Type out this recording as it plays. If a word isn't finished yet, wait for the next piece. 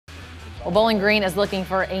Well, Bowling Green is looking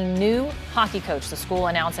for a new hockey coach. The school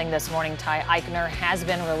announcing this morning Ty Eigner has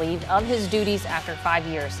been relieved of his duties after 5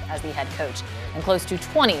 years as the head coach and close to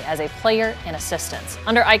 20 as a player and assistant.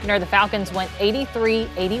 Under Eigner, the Falcons went 83,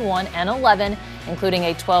 81, and 11, including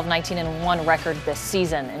a 12, 19, and 1 record this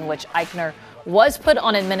season, in which Eigner was put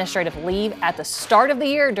on administrative leave at the start of the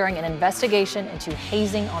year during an investigation into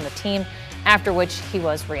hazing on the team, after which he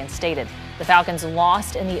was reinstated. The Falcons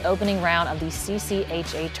lost in the opening round of the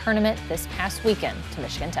CCHA tournament this past weekend to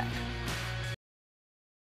Michigan Tech.